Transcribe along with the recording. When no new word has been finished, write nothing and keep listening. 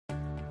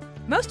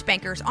Most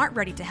bankers aren't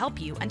ready to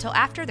help you until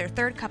after their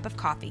third cup of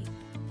coffee.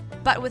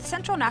 But with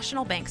Central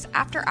National Bank's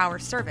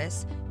after-hours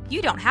service,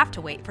 you don't have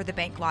to wait for the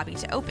bank lobby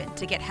to open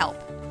to get help.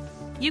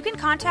 You can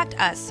contact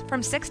us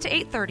from 6 to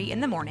 8:30 in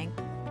the morning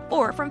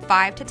or from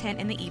 5 to 10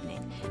 in the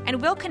evening,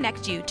 and we'll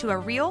connect you to a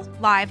real,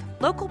 live,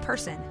 local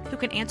person who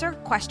can answer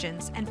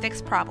questions and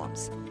fix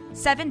problems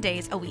 7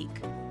 days a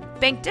week.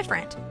 Bank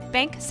different.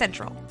 Bank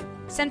Central.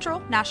 Central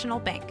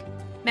National Bank.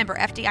 Member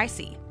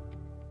FDIC.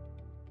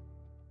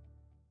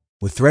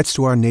 With threats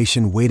to our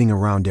nation waiting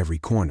around every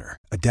corner,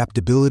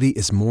 adaptability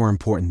is more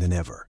important than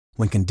ever.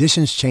 When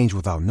conditions change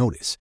without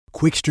notice,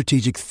 quick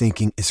strategic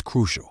thinking is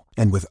crucial.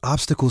 And with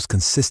obstacles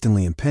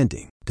consistently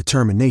impending,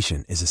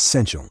 determination is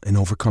essential in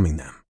overcoming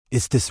them.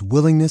 It's this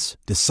willingness,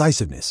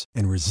 decisiveness,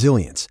 and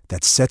resilience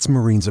that sets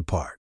Marines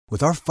apart.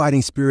 With our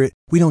fighting spirit,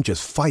 we don't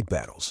just fight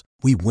battles,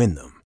 we win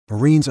them.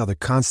 Marines are the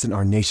constant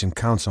our nation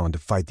counts on to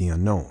fight the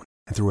unknown.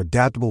 And through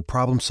adaptable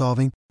problem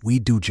solving, we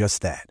do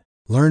just that.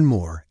 Learn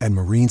more at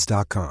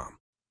marines.com.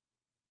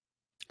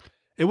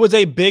 It was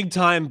a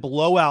big-time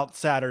blowout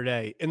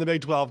Saturday in the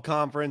Big 12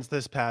 Conference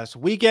this past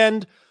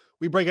weekend.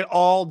 We break it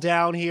all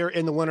down here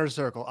in the Winner's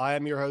Circle. I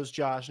am your host,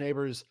 Josh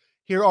Neighbors,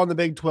 here on the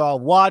Big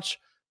 12 Watch.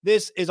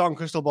 This is on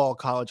Crystal Ball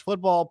College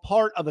Football,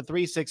 part of the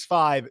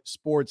 365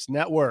 Sports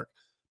Network.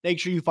 Make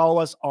sure you follow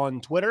us on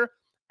Twitter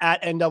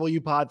at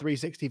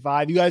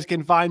NWPod365. You guys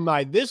can find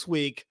my this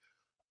week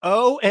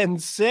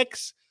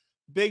 0-6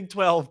 Big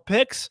 12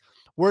 picks.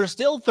 We're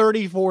still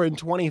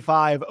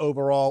 34-25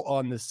 overall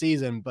on the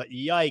season, but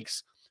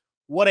yikes,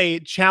 what a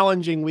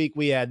challenging week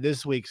we had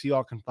this week. So you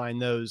all can find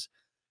those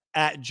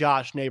at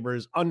Josh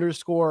Neighbors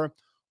 _.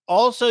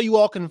 Also, you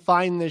all can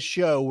find this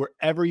show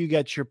wherever you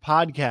get your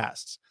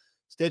podcasts: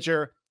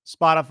 Stitcher,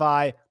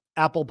 Spotify,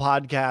 Apple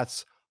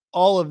Podcasts,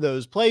 all of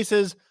those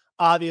places.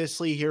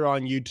 Obviously here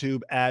on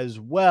YouTube as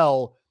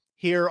well,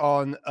 here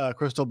on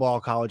Crystal Ball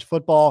College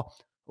Football.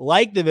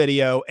 Like the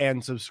video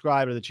and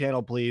subscribe to the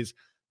channel, please.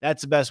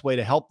 That's the best way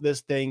to help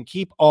this thing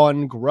keep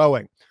on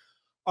growing.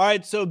 All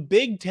right, so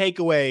big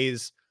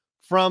takeaways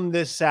from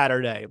this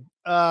Saturday.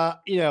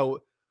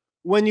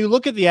 When you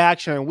look at the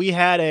action, we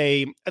had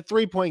a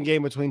 3-point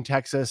game between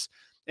Texas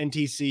and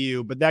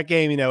TCU, but that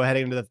game,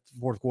 heading into the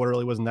fourth quarter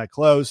really wasn't that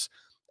close.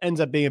 Ends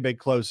up being a bit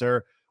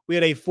closer. We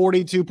had a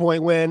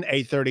 42-point win,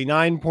 a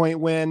 39-point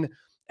win,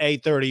 a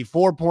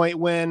 34-point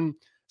win.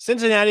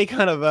 Cincinnati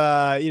kind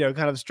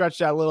of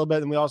stretched out a little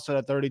bit, and we also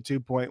had a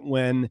 32-point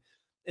win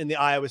in the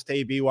Iowa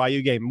State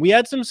BYU game. We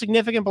had some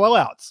significant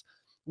blowouts.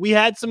 We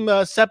had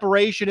some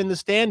separation in the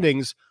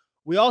standings.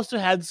 We also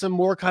had some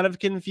more kind of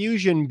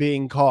confusion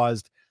being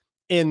caused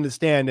in the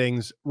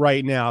standings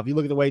right now, if you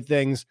look at the way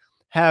things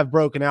have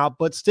broken out.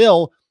 But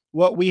still,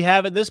 what we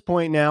have at this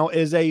point now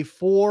is a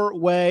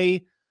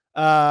four-way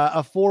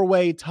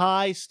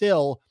tie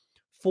still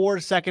for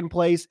second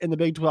place in the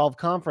Big 12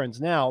 Conference.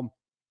 Now,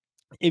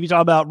 if you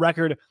talk about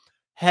record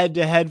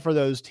head-to-head for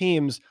those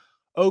teams,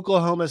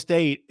 Oklahoma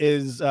State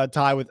is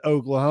tied with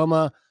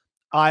Oklahoma,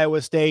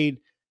 Iowa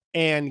State,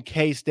 and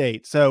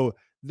K-State. So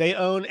they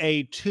own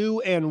a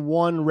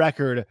 2-1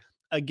 record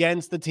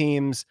against the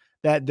teams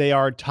that they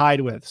are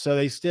tied with. So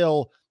they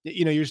still,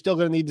 you're still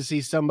going to need to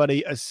see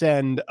somebody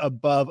ascend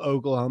above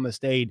Oklahoma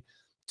State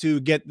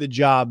to get the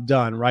job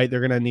done, right? They're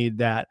going to need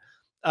that.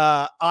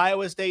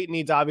 Iowa State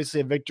needs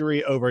obviously a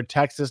victory over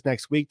Texas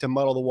next week to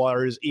muddle the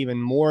waters even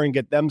more and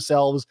get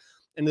themselves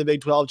in the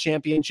Big 12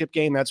 championship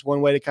game. That's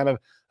one way to kind of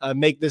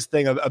make this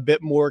thing a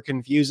bit more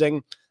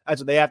confusing.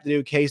 That's what they have to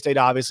do. K-State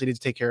obviously needs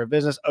to take care of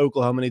business.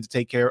 Oklahoma needs to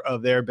take care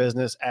of their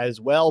business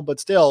as well. But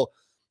still,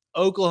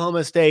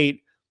 Oklahoma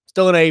State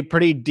still in a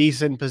pretty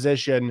decent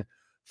position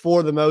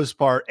for the most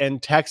part.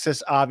 And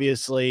Texas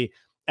obviously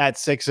at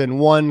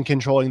 6-1,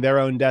 controlling their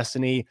own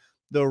destiny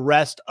the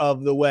rest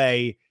of the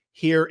way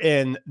here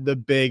in the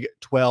Big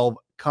 12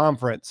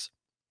 Conference.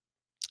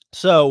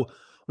 So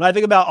when I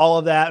think about all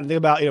of that and think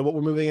about, what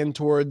we're moving in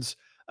towards,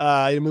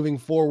 moving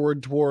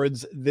forward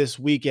towards this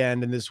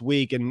weekend and this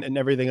week and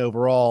everything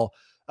overall,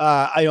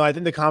 I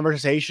think the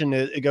conversation,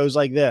 it goes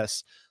like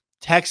this.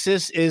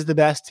 Texas is the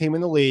best team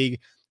in the league,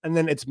 and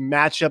then it's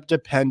matchup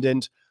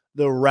dependent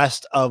the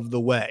rest of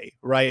the way,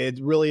 right? It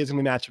really is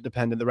going to be matchup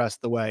dependent the rest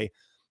of the way.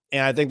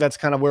 And I think that's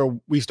kind of where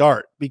we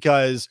start,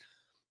 because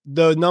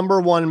the number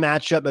one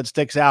matchup that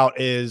sticks out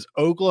is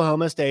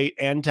Oklahoma State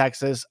and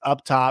Texas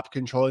up top,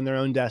 controlling their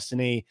own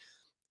destiny.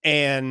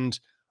 And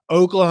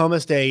Oklahoma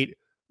State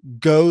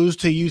goes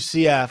to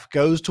UCF,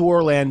 goes to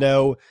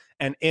Orlando,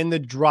 and in the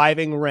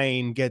driving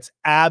rain gets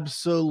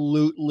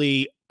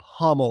absolutely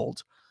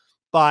pummeled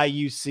by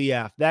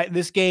UCF.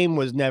 This game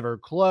was never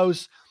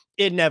close.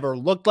 It never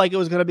looked like it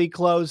was going to be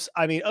close.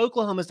 I mean,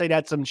 Oklahoma State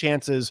had some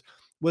chances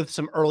with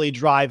some early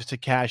drives to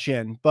cash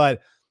in,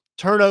 but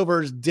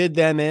turnovers did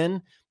them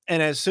in.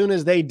 And as soon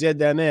as they did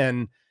them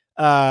in,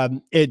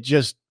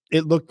 it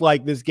looked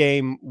like this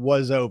game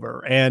was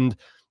over, and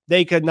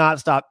they could not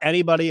stop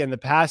anybody in the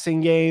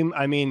passing game.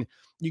 I mean,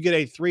 you get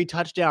a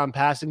 3-touchdown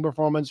passing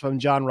performance from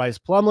John Rice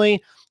Plumlee.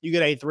 You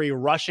get a 3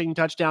 rushing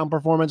touchdown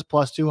performance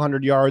plus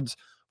 200 yards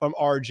from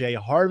RJ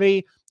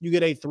Harvey. You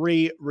get a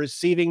 3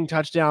 receiving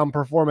touchdown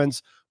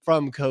performance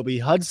from Kobe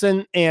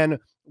Hudson. And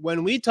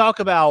when we talk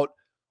about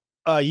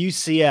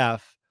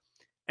UCF,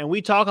 and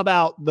we talk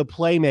about the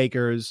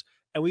playmakers,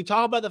 and we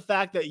talk about the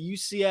fact that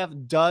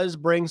UCF does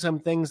bring some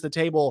things to the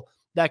table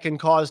that can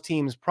cause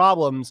teams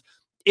problems,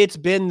 it's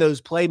been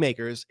those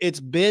playmakers. It's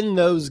been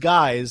those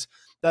guys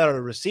that are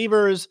the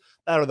receivers,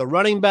 that are the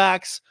running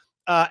backs,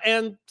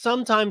 and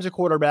sometimes a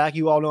quarterback.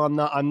 You all know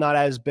I'm not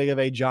as big of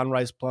a John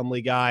Rice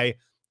Plumlee guy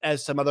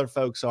as some other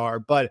folks are,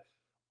 but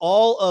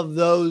all of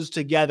those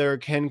together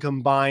can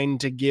combine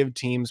to give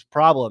teams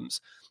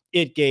problems.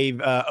 It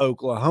gave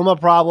Oklahoma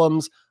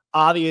problems.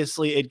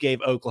 Obviously, it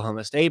gave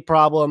Oklahoma State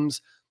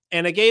problems,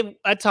 and it gave,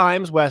 at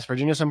times, West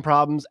Virginia some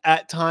problems.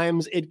 At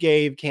times, it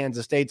gave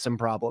Kansas State some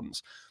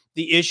problems.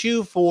 The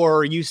issue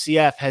for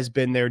UCF has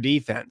been their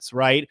defense,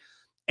 right?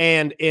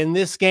 And in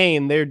this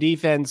game, their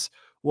defense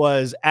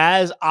was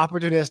as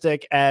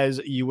opportunistic as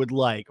you would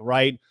like,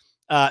 right?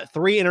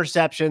 3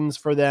 interceptions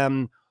for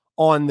them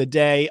on the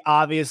day.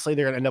 Obviously,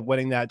 they're going to end up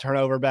winning that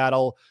turnover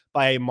battle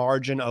by a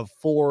margin of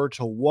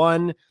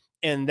 4-1.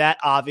 And that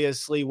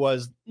obviously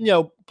was,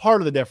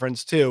 part of the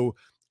difference too.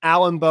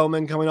 Alan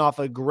Bowman, coming off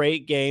a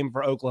great game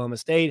for Oklahoma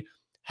State,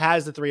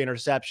 has the 3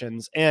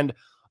 interceptions. And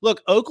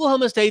look,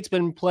 Oklahoma State's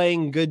been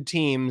playing good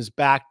teams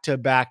back to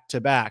back to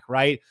back,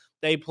 right?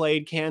 They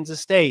played Kansas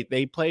State.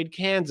 They played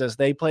Kansas.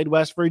 They played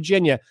West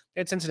Virginia.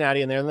 They had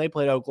Cincinnati in there, and they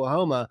played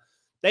Oklahoma.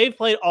 They've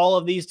played all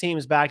of these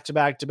teams back to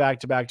back to back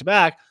to back to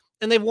back,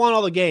 and they've won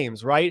all the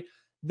games, right?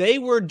 They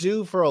were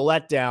due for a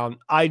letdown.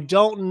 I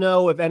don't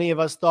know if any of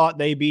us thought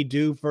they'd be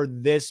due for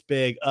this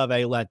big of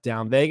a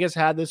letdown. Vegas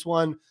had this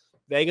one.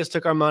 Vegas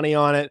took our money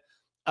on it.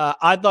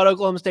 I thought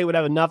Oklahoma State would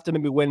have enough to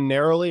maybe win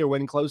narrowly or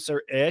win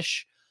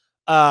closer-ish.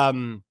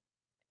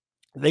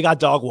 They got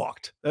dog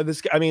walked.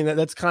 That's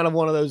kind of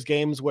one of those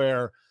games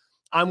where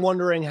I'm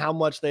wondering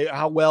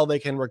how well they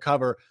can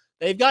recover.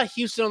 They've got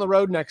Houston on the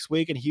road next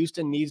week, and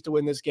Houston needs to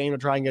win this game to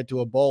try and get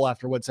to a bowl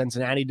after what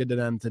Cincinnati did to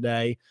them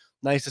today.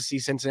 Nice to see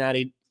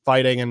Cincinnati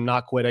fighting and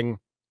not quitting.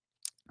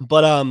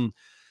 But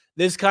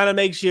this kind of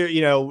makes you,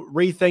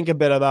 rethink a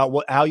bit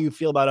about how you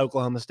feel about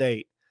Oklahoma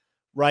State,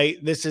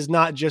 right? This is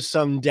not just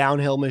some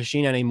downhill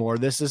machine anymore.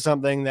 This is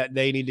something that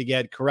they need to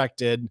get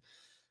corrected.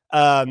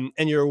 And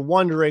you're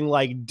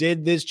wondering,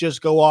 did this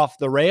just go off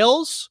the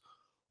rails,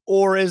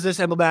 or is this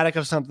emblematic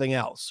of something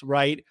else,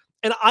 right?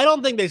 And I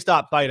don't think they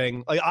stopped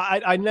fighting.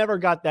 I never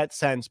got that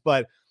sense,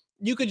 but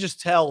you could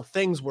just tell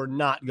things were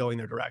not going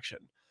their direction,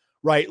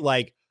 right?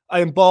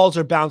 Balls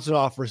are bouncing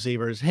off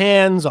receivers'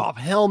 hands, off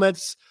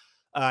helmets,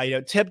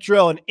 tip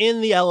drill, and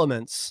in the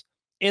elements,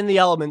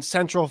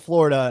 Central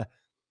Florida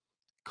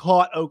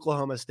caught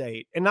Oklahoma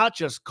State, and not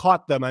just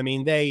caught them. I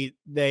mean, they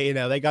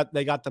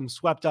got them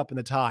swept up in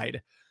the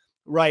tide.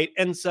 Right.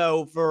 And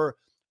so for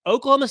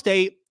Oklahoma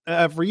State,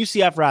 for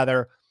UCF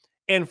rather,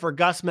 and for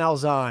Gus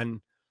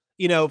Malzahn,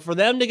 for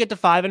them to get to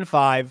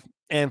 5-5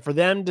 and for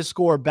them to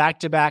score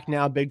back-to-back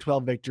now Big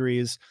 12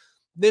 victories,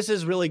 this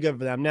is really good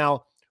for them.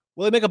 Now,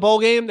 will they make a bowl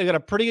game? They got a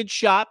pretty good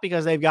shot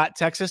because they've got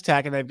Texas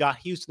Tech and they've got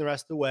Houston the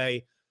rest of the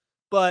way.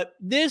 But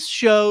this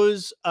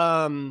shows,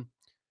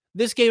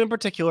 this game in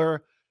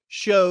particular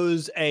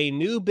shows a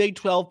new Big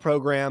 12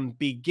 program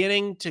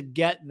beginning to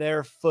get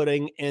their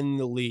footing in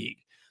the league.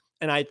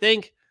 And I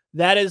think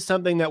that is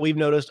something that we've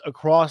noticed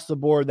across the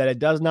board, that it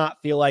does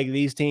not feel like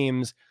these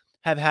teams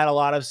have had a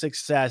lot of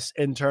success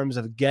in terms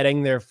of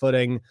getting their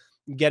footing,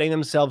 getting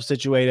themselves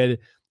situated,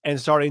 and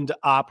starting to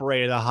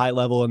operate at a high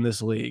level in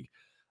this league.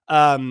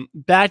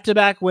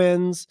 Back-to-back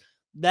wins,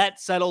 that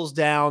settles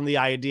down the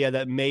idea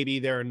that maybe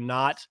they're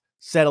not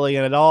settling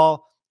in at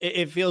all.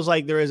 It feels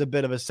like there is a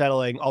bit of a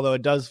settling, although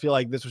it does feel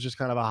like this was just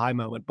kind of a high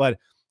moment. But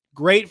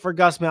great for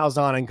Gus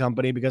Malzahn and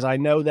company, because I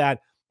know that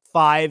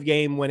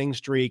 5-game winning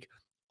streak,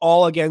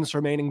 all against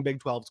remaining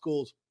Big 12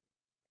 schools,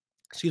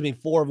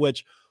 4 of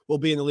which will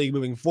be in the league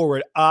moving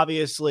forward.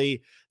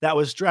 Obviously, that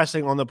was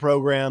stressing on the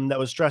program, that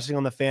was stressing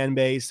on the fan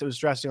base, it was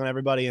stressing on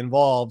everybody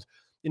involved.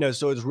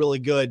 So it's really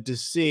good to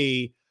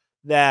see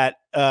that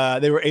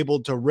they were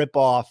able to rip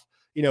off,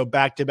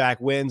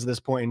 back-to-back wins at this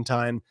point in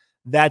time.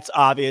 That's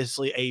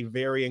obviously a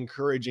very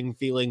encouraging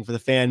feeling for the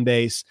fan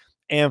base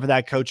and for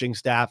that coaching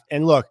staff.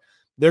 And look,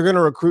 they're going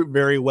to recruit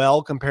very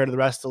well compared to the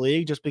rest of the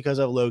league just because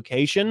of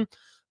location.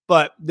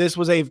 But this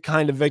was a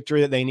kind of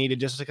victory that they needed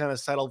just to kind of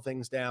settle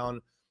things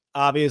down.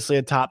 Obviously,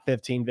 a top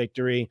 15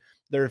 victory.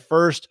 Their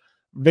first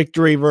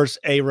victory versus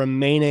a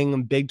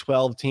remaining Big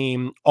 12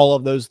 team. All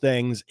of those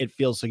things, it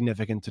feels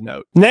significant to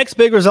note. Next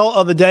big result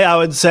of the day, I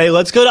would say,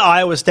 let's go to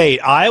Iowa State.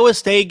 Iowa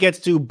State gets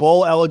to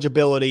bowl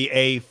eligibility,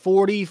 a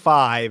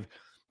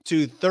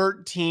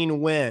 45-13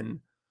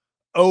 win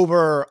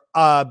over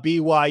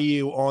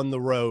BYU on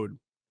the road.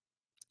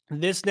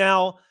 This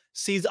now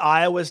sees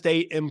Iowa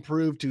State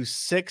improve to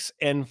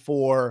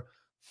 6-4,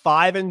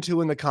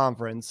 5-2 in the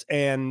conference,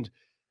 and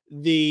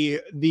the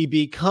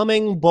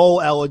becoming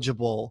bowl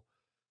eligible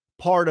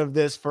part of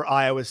this for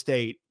Iowa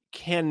State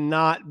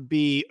cannot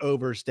be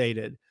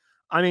overstated.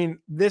 I mean,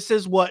 this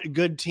is what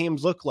good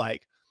teams look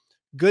like.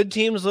 Good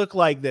teams look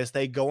like this.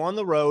 They go on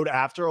the road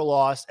after a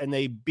loss and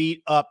they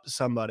beat up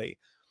somebody.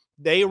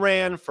 They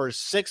ran for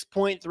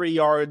 6.3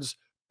 yards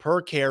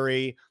per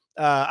carry.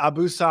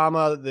 Abu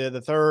Sama,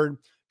 the third,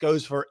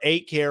 goes for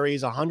 8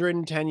 carries,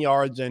 110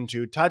 yards and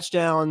 2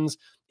 touchdowns.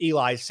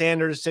 Eli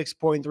Sanders,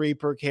 6.3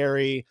 per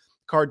carry.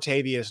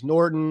 Cartavius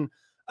Norton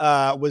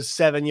was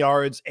 7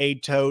 yards,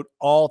 8 tote.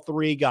 All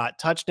 3 got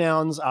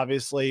touchdowns.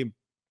 Obviously,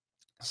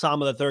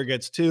 Sama the third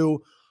gets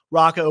 2.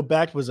 Rocco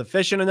Becht was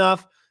efficient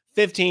enough.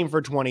 15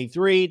 for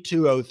 23,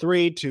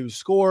 203, 2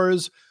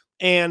 scores.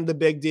 And the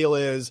big deal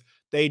is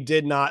they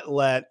did not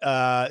let,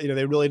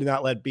 they really did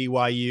not let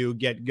BYU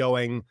get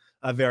going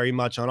very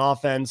much on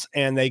offense,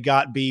 and they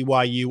got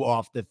BYU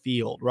off the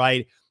field,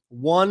 right?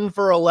 1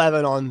 for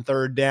 11 on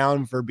third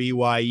down for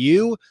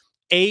BYU,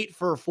 8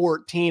 for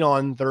 14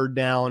 on third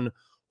down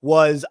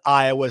was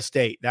Iowa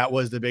State. That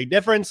was the big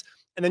difference.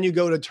 And then you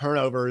go to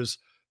turnovers,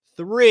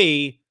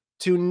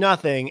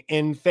 3-0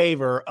 in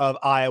favor of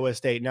Iowa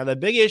State. Now, the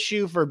big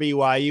issue for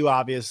BYU,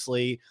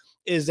 obviously,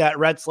 is that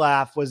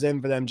Retzlaff was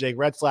in for them. Jake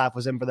Retzlaff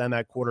was in for them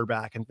at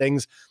quarterback, and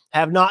things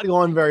have not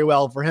gone very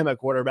well for him at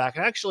quarterback.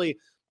 And actually,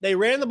 they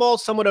ran the ball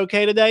somewhat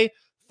okay today,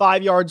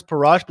 5 yards per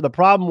rush, but the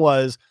problem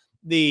was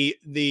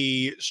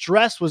the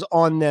stress was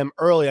on them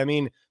early. I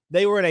mean,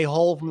 they were in a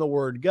hole from the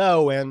word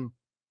go, and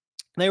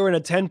they were in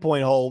a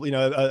 10-point hole,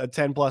 a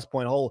 10-plus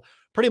point hole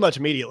pretty much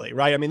immediately,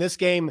 right? I mean, this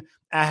game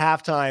at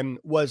halftime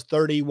was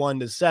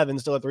 31-7,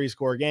 still a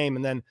 3-score game.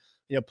 And then,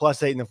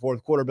 +8 in the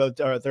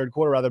third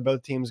quarter,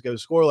 both teams go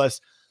scoreless.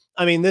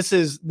 I mean, this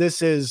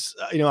is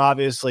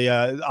obviously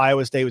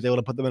Iowa State was able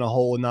to put them in a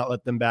hole and not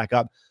let them back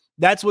up.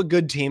 That's what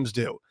good teams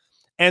do.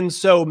 And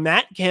so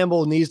Matt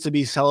Campbell needs to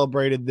be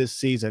celebrated this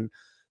season.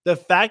 The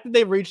fact that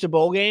they've reached a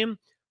bowl game,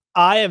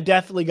 I have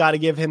definitely got to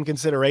give him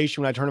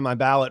consideration when I turn in my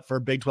ballot for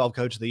Big 12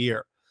 Coach of the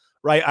Year,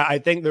 right? I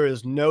think there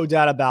is no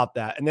doubt about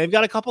that. And they've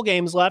got a couple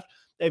games left.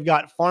 They've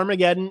got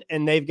Farmageddon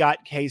and they've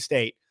got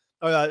K-State.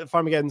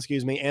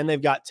 And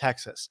they've got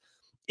Texas.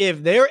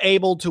 If they're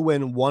able to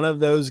win one of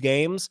those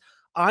games,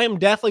 I am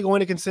definitely going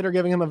to consider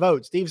giving him a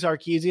vote. Steve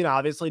Sarkisian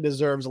obviously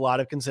deserves a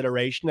lot of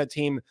consideration. That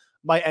team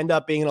might end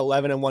up being an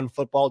 11-1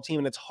 football team,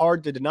 and it's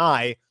hard to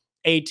deny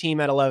a team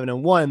at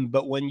 11-1.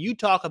 But when you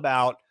talk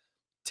about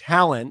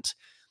talent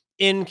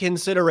in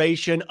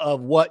consideration of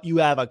what you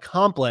have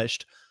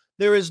accomplished,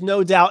 there is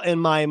no doubt in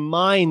my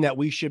mind that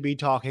we should be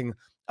talking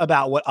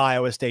about what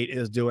Iowa State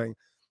is doing.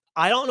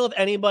 I don't know if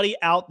anybody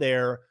out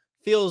there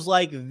feels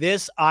like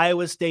this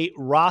Iowa State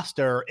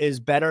roster is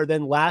better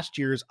than last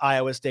year's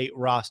Iowa State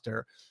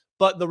roster,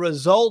 but the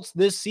results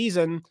this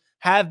season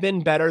have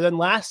been better than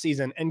last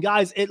season. And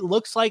guys, it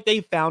looks like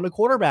they found a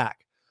quarterback.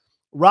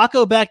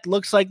 Rocco Becht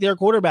looks like their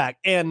quarterback,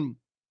 and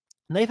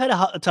they've had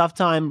a tough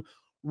time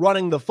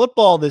running the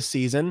football this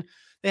season.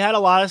 They had a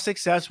lot of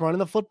success running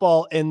the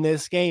football in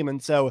this game.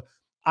 And so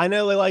I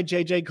know they like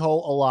J.J.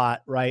 Cole a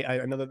lot, right?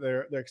 I know that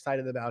they're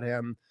excited about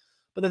him.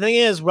 But the thing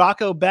is,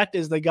 Rocco Becht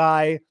is the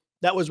guy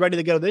that was ready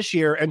to go this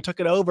year and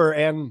took it over.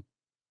 And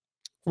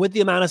with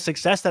the amount of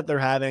success that they're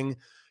having,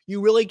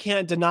 you really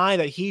can't deny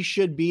that he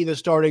should be the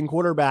starting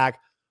quarterback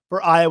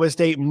for Iowa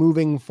State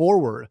moving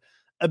forward.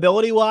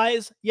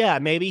 Ability-wise, yeah,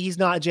 maybe he's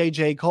not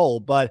J.J. Cole,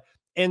 but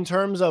in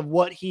terms of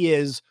what he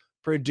is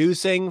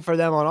producing for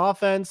them on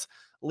offense,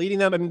 leading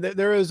them, I mean,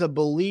 there is a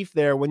belief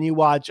there when you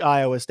watch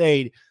Iowa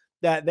State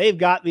that they've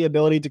got the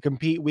ability to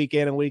compete week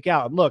in and week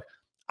out. And look,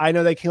 I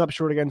know they came up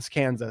short against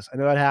Kansas. I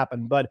know that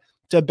happened, but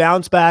to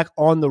bounce back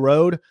on the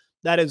road,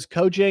 that is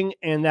coaching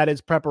and that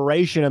is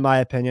preparation, in my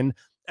opinion.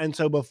 And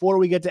so before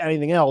we get to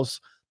anything else,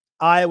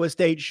 Iowa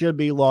State should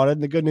be lauded.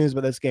 And the good news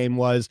about this game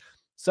was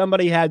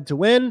somebody had to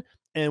win,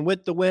 and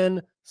with the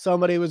win,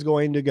 somebody was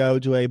going to go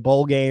to a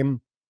bowl game.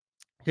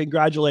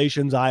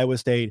 Congratulations, Iowa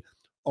State,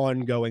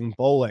 on going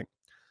bowling.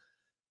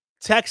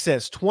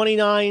 Texas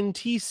 29,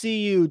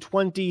 TCU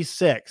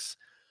 26.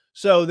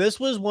 So this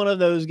was one of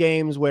those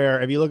games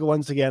where, if you look at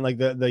once again, like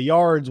the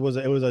yards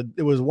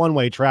it was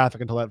one-way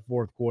traffic until that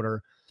fourth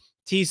quarter.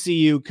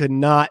 TCU could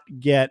not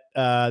get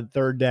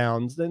third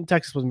downs. Then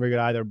Texas wasn't very good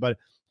either, but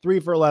 3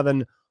 for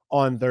 11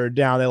 on third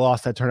down. They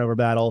lost that turnover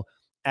battle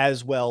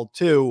as well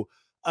too.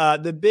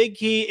 The big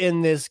key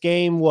in this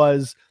game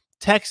was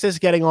Texas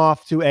getting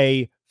off to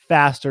a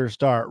faster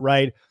start,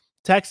 right?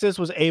 Texas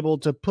was able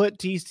to put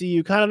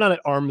TCU kind of not at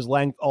arm's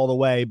length all the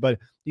way, but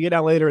you get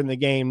down later in the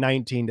game,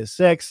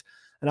 19-6.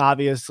 And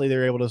obviously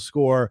they're able to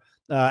score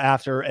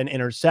after an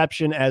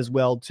interception as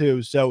well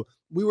too. So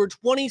we were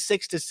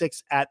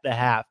 26-6 at the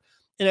half.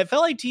 And it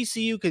felt like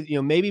TCU could,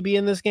 maybe be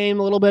in this game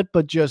a little bit,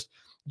 but just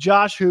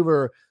Josh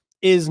Hoover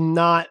is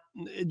not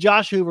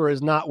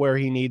where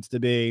he needs to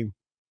be.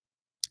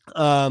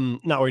 Not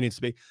where he needs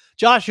to be.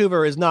 Josh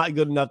Hoover is not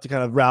good enough to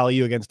kind of rally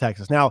you against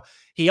Texas. Now,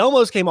 he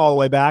almost came all the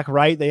way back,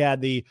 right? They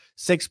had the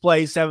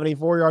 6-play,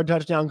 74-yard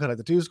touchdown, cut out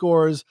the 2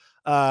 scores.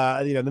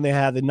 Then they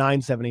had the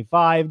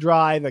 975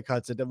 drive that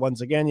cuts it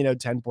once again,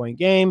 10-point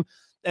game.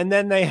 And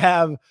then they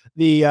have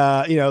the,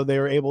 they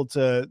were able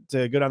to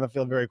go down the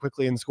field very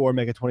quickly and score,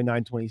 make it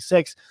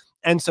 29-26.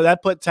 And so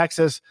that put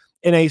Texas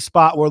in a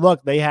spot where,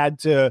 look, they had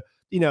to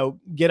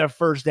get a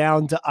first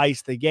down to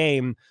ice the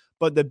game.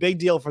 But the big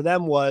deal for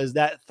them was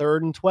that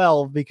 3rd and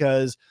 12,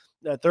 because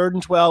that 3rd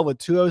and 12 with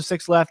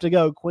 2:06 left to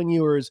go, Quinn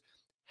Ewers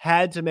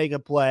had to make a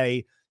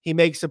play. He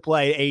makes a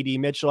play. A.D.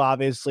 Mitchell,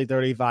 obviously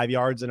 35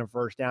 yards and a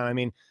first down. I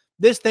mean,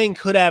 this thing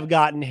could have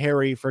gotten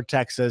hairy for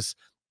Texas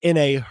in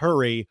a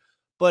hurry,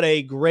 but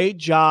a great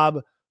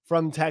job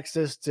from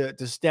Texas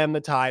to stem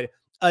the tide.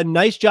 A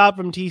nice job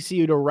from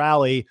TCU to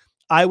rally.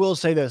 I will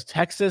say this,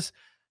 Texas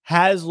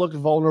has looked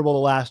vulnerable the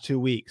last 2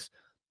 weeks.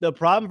 The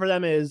problem for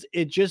them is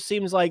it just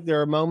seems like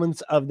there are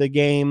moments of the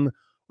game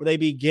where they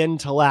begin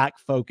to lack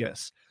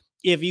focus.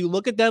 If you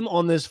look at them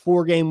on this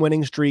 4-game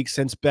winning streak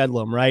since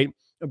Bedlam, right?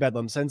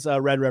 Since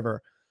Red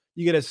River,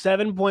 you get a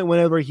 7-point win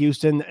over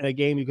Houston in a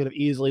game you could have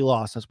easily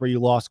lost. That's where you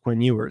lost Quinn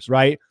Ewers,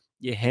 right?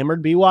 You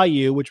hammered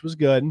BYU, which was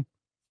good.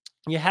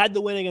 You had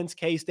the win against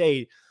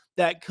K-State.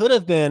 That could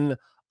have been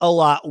a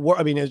lot worse.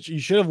 I mean, you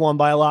should have won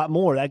by a lot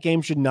more. That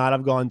game should not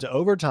have gone to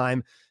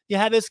overtime. You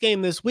had this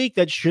game this week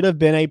that should have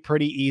been a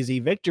pretty easy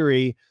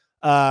victory.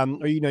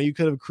 Or, you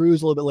could have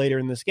cruised a little bit later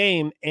in this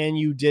game, and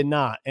you did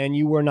not, and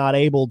you were not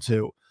able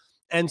to.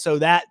 And so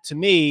that, to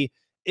me,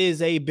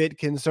 is a bit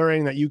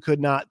concerning that you could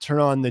not turn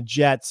on the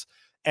Jets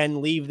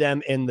and leave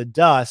them in the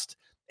dust.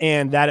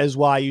 And that is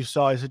why you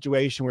saw a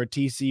situation where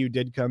TCU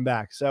did come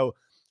back. So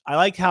I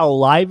like how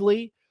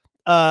lively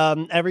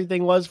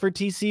everything was for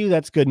TCU.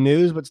 That's good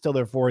news, but still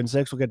they're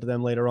 4-6. We'll get to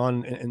them later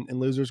on in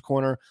Losers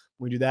Corner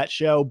when we do that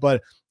show.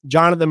 But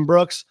Jonathan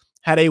Brooks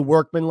had a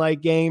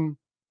workmanlike game.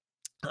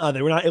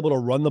 They were not able to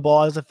run the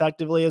ball as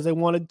effectively as they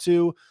wanted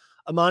to.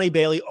 Amani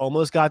Bailey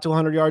almost got to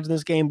 100 yards in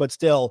this game, but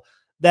still,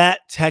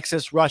 that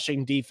Texas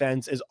rushing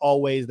defense is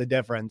always the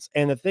difference.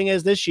 And the thing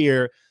is this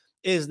year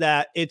is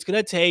that it's going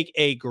to take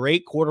a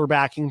great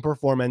quarterbacking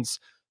performance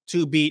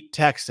to beat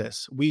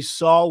Texas. We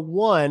saw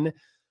one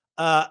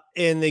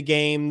in the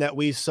game that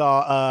we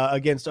saw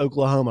against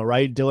Oklahoma,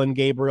 right? Dylan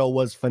Gabriel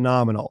was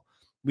phenomenal.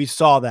 We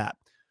saw that.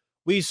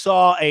 We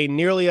saw a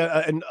nearly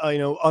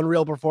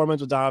unreal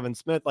performance with Donovan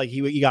Smith. Like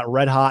he got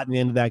red hot in the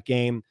end of that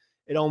game.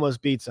 It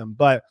almost beats him.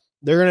 But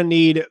they're going to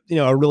need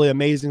a really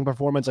amazing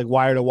performance, like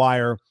wire to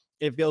wire.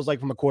 It feels like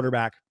from a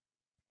quarterback.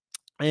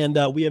 And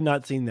we have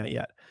not seen that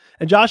yet.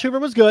 And Josh Hoover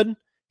was good.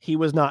 He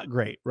was not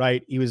great,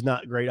 right? He was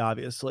not great,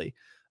 obviously.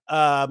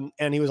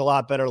 And he was a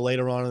lot better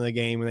later on in the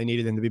game, and they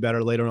needed him to be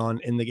better later on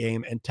in the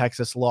game. And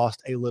Texas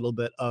lost a little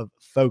bit of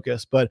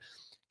focus, but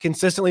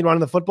consistently running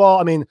the football.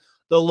 I mean,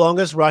 the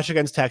longest rush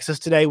against Texas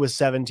today was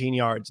 17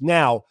 yards.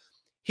 Now,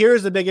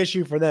 here's the big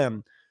issue for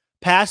them.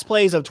 Pass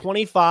plays of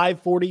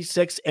 25,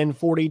 46, and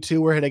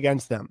 42 were hit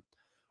against them,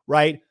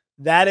 right?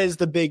 That is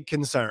the big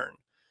concern,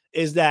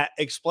 is that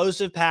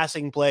explosive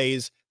passing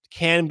plays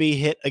can be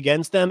hit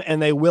against them,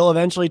 and they will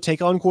eventually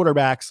take on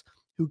quarterbacks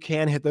who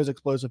can hit those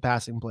explosive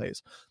passing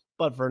plays.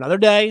 But for another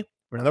day,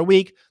 for another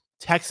week,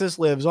 Texas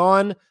lives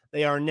on.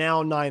 They are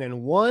now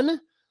 9-1.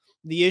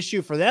 The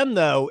issue for them,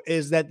 though,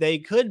 is that they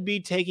could be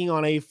taking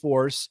on a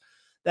force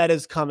that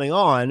is coming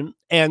on.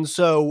 And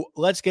so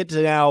let's get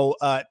to now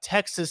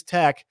Texas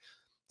Tech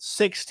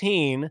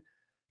 16,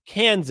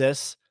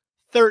 Kansas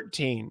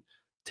 13.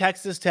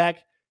 Texas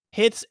Tech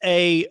hits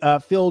a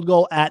field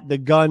goal at the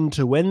gun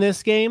to win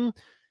this game.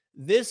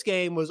 This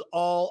game was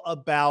all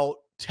about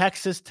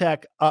Texas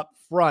Tech up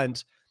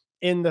front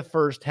in the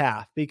first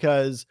half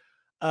because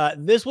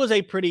this was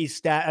a pretty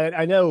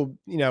I know,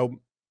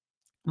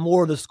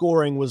 more of the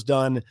scoring was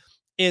done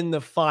in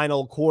the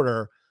final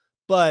quarter,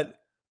 but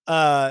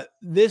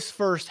this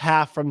first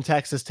half from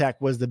Texas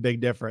Tech was the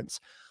big difference.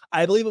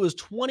 I believe it was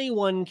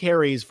 21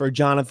 carries for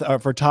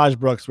Taj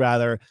Brooks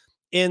rather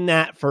in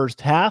that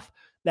first half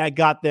that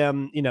got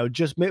them,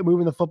 just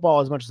moving the football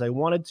as much as they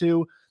wanted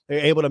to. They're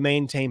able to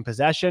maintain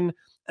possession.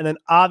 And then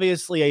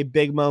obviously a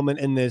big moment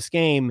in this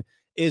game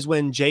is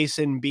when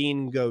Jason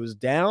Bean goes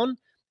down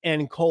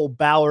and Cole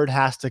Ballard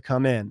has to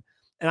come in.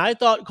 And I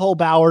thought Cole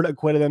Ballard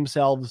acquitted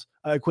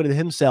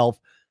himself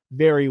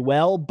very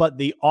well, but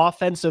the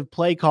offensive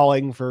play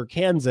calling for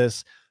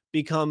Kansas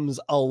becomes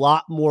a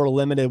lot more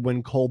limited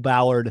when Cole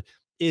Ballard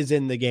is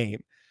in the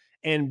game.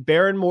 And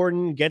Baron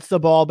Morton gets the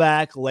ball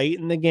back late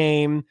in the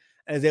game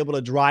and is able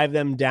to drive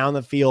them down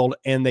the field,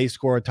 and they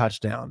score a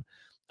touchdown.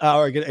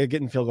 Or get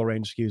in field goal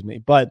range, excuse me.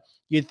 But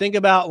you think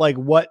about like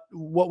what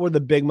were the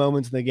big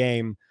moments in the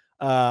game?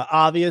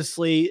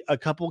 Obviously, a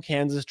couple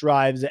Kansas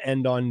drives that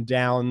end on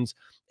downs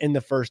in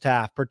the first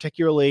half,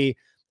 particularly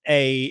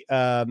a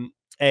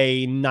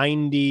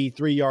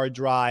 93-yard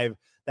drive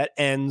that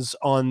ends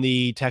on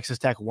the Texas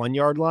Tech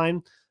 1-yard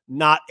line.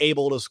 Not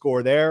able to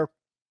score there.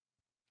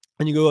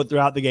 And you go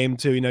throughout the game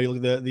too. You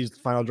look at these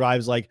final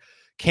drives, like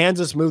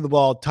Kansas moved the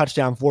ball,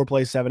 touchdown, 4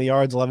 plays, 70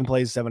 yards, 11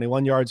 plays,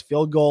 71 yards,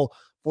 field goal,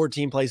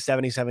 14 plays,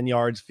 77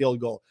 yards, field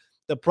goal.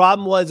 The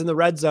problem was in the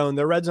red zone,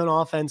 their red zone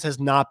offense has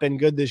not been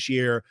good this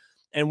year.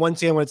 And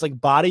once again, when it's like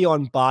body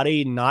on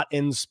body, not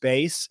in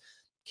space,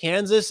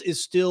 Kansas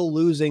is still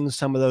losing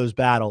some of those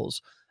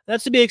battles.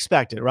 That's to be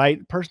expected,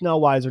 right?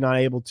 Personnel-wise, they're not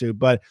able to.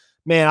 But,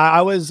 man,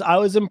 I was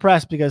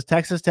impressed because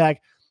Texas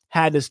Tech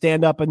had to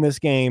stand up in this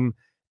game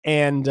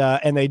and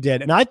they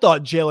did. And I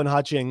thought Jalen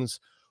Hutchings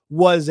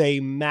was a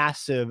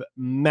massive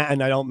and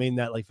I don't mean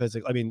that like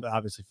physically. I mean,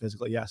 obviously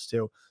physically, yes,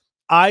 too.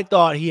 I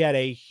thought he had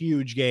a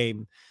huge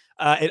game.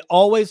 It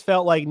always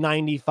felt like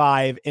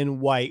 95 in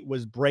white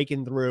was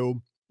breaking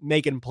through,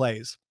 making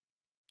plays.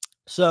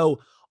 So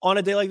on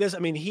a day like this, I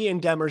mean, he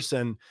and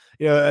Demerson,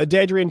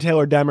 Dadrian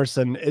Taylor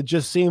Demerson, it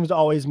just seems to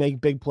always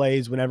make big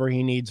plays whenever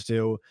he needs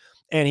to.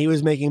 And he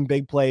was making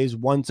big plays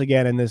once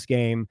again in this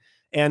game.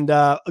 And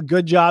a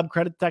good job.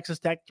 Credit Texas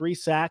Tech, 3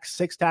 sacks,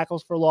 6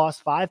 tackles for loss,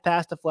 5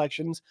 pass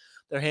deflections.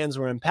 Their hands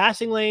were in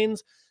passing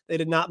lanes. They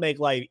did not make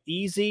life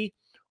easy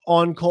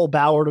on Cole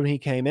Ballard when he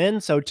came in.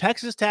 So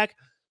Texas Tech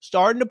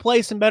starting to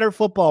play some better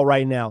football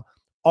right now.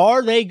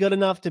 Are they good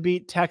enough to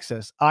beat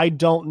Texas? I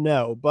don't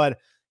know. But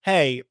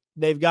hey,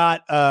 they've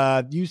got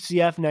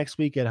UCF next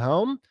week at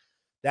home.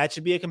 That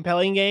should be a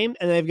compelling game.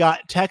 And they've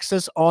got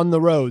Texas on the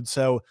road.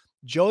 So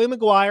Joey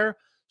McGuire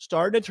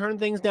started to turn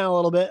things around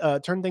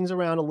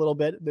a little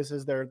bit. This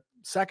is their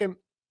second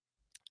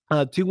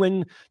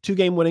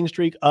 2-game winning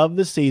streak of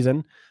the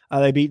season.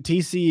 They beat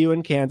TCU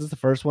and Kansas. The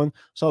first one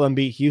saw them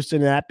beat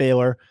Houston at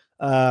Baylor.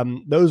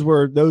 Those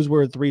were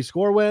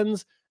 3-score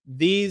wins.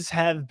 These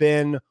have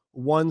been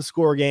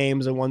 1-score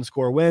games and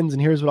 1-score wins.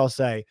 And here's what I'll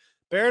say.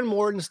 Baron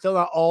Morton's still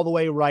not all the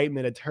way right.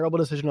 Made a terrible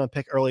decision on a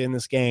pick early in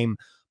this game,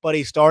 but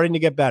he's starting to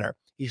get better.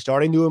 He's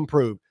starting to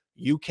improve.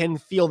 You can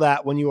feel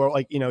that when you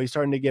are he's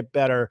starting to get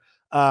better.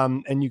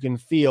 And you can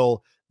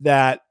feel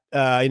that,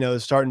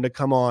 it's starting to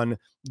come on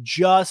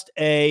just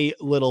a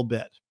little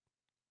bit.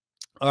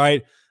 All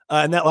right.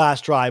 And that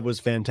last drive was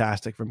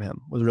fantastic from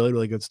him. It was really,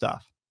 really good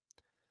stuff.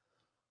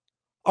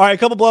 All right, a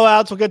couple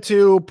blowouts we'll get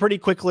to pretty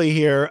quickly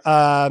here.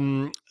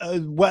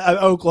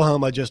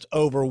 Oklahoma just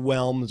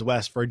overwhelms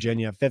West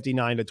Virginia,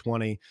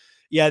 59-20.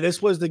 Yeah,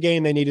 this was the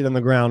game they needed on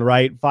the ground,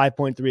 right?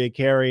 5.3 a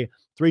carry,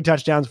 3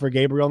 touchdowns for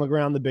Gabriel on the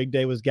ground. The big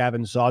day was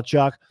Gavin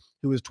Sawchuk,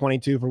 who was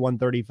 22 for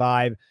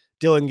 135.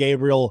 Dylan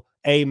Gabriel,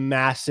 a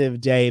massive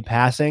day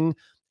passing.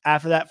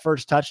 After that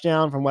first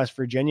touchdown from West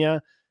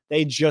Virginia,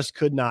 they just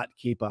could not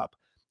keep up.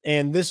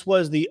 And this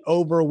was the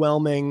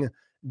overwhelming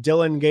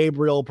Dylan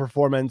Gabriel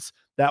performance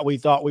that we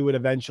thought we would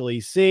eventually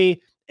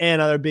see.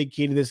 And another big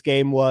key to this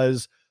game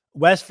was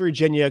West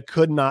Virginia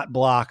could not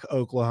block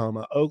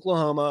Oklahoma.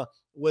 Oklahoma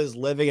was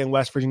living in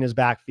West Virginia's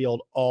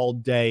backfield all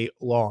day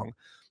long.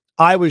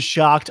 I was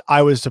shocked.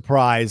 I was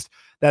surprised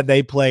that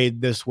they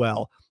played this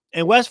well.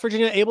 And West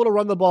Virginia able to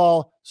run the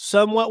ball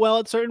somewhat well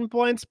at certain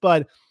points,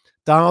 but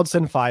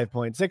Donaldson,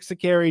 5.6 a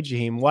carry,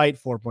 Jaheim White,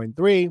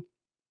 4.3.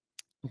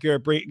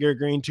 Garrett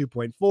Green,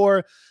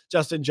 2.4.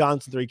 Justin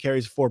Johnson, 3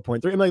 carries,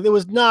 4.3. I'm like, there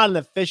was not an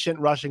efficient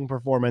rushing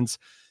performance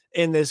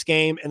in this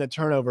game, and the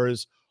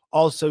turnovers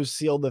also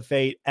sealed the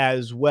fate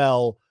as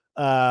well,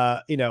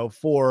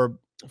 for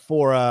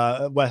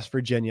West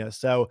Virginia.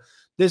 So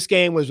this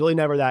game was really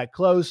never that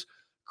close.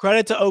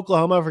 Credit to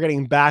Oklahoma for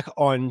getting back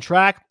on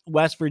track.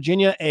 West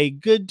Virginia, a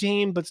good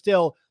team, but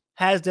still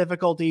has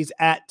difficulties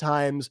at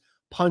times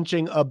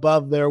punching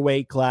above their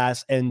weight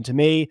class. And to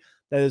me,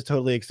 that is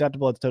totally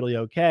acceptable. It's totally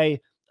okay.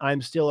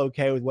 I'm still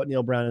okay with what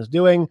Neil Brown is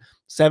doing.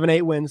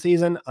 7-8 win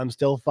season. I'm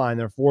still fine.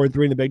 They're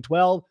 4-3 in the Big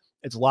 12.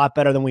 It's a lot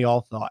better than we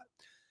all thought.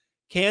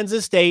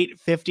 Kansas State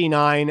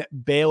 59,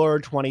 Baylor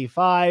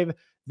 25.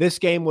 This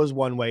game was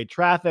one-way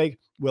traffic.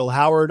 Will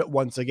Howard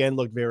once again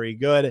looked very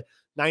good.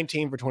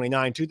 19 for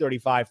 29,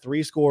 235,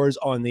 3 scores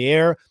on the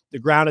air. The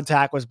ground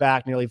attack was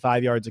back, nearly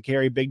 5 yards a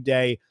carry. Big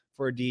day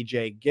for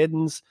DJ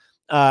Giddens.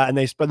 And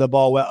they spread the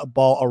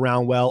ball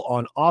around well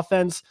on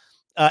offense.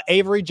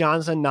 Avery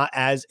Johnson not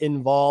as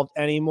involved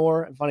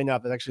anymore. And funny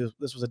enough,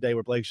 this was a day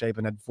where Blake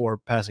Shapen had 4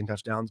 passing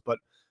touchdowns, but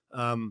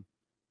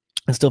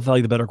I still felt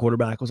like the better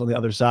quarterback was on the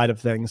other side of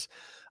things.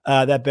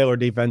 That Baylor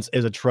defense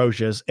is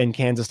atrocious, and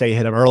Kansas State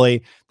hit him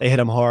early. They hit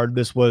him hard.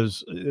 This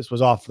was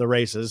off the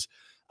races.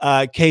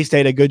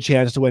 K-State a good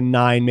chance to win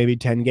 9, maybe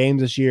 10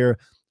 games this year.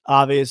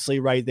 Obviously,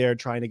 right there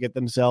trying to get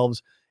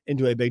themselves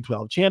into a Big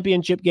 12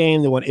 championship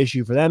game. The one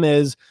issue for them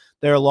is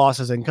their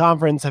losses in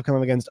conference have come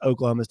up against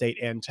Oklahoma State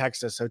and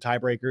Texas. So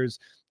tiebreakers,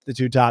 the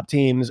 2 top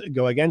teams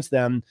go against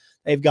them.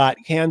 They've got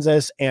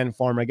Kansas and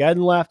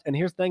Farmageddon left. And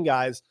here's the thing,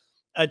 guys,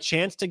 a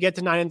chance to get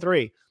to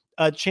 9-3,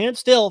 a chance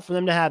still for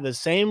them to have the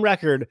same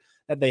record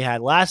that they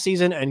had last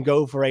season and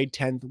go for a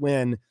 10th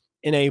win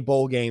in a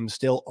bowl game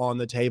still on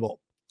the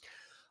table.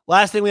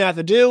 Last thing we have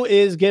to do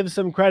is give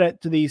some credit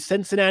to the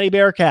Cincinnati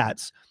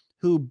Bearcats,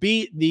 who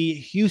beat the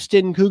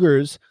Houston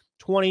Cougars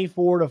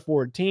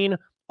 24-14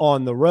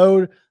 on the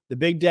road. The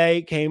big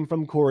day came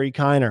from Corey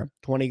Kiner,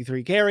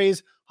 23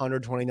 carries,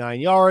 129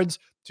 yards,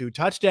 2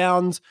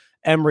 touchdowns.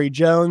 Emory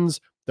Jones,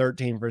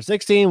 13 for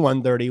 16,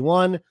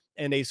 131,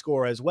 and a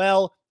score as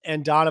well.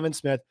 And Donovan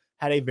Smith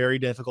had a very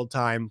difficult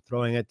time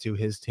throwing it to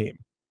his team.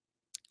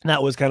 And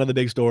that was kind of the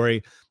big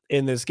story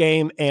in this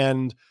game.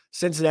 And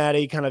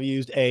Cincinnati kind of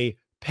used a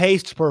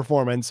paced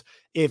performance,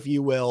 if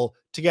you will,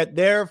 to get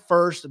their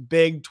first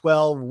Big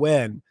 12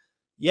 win.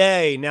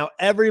 Yay. Now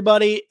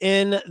everybody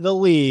in the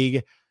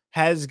league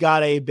has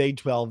got a Big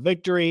 12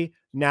 victory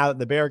now that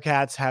the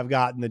Bearcats have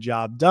gotten the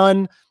job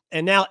done.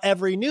 And now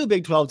every new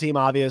Big 12 team,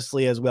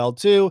 obviously, as well,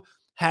 too,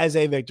 has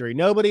a victory.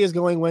 Nobody is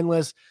going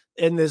winless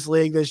in this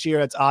league this year.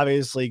 That's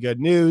obviously good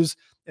news.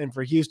 And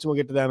for Houston, we'll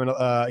get to them,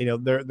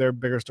 and their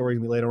bigger story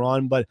can be later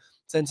on. But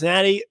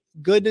Cincinnati,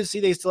 good to see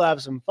they still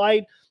have some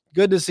fight.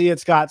 Good to see it.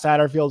 Scott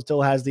Satterfield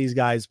still has these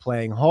guys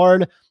playing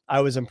hard.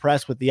 I was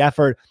impressed with the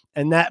effort,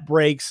 and that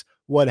breaks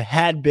what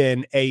had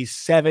been a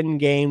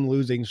 7-game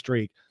losing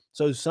streak.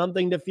 So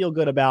something to feel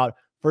good about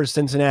for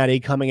Cincinnati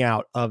coming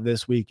out of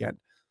this weekend.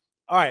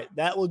 All right,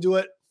 that will do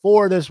it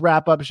for this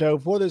wrap-up show,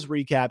 for this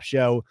recap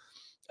show.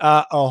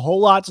 A whole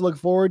lot to look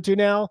forward to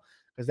now,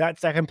 because that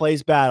second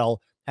place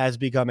battle has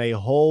become a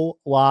whole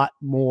lot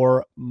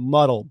more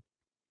muddled.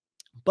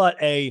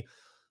 But a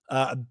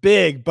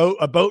big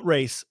boat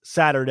race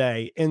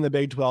Saturday in the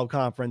Big 12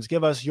 Conference.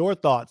 Give us your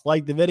thoughts.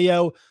 Like the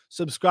video,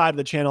 subscribe to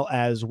the channel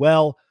as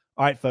well.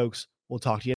 All right, folks, we'll talk to you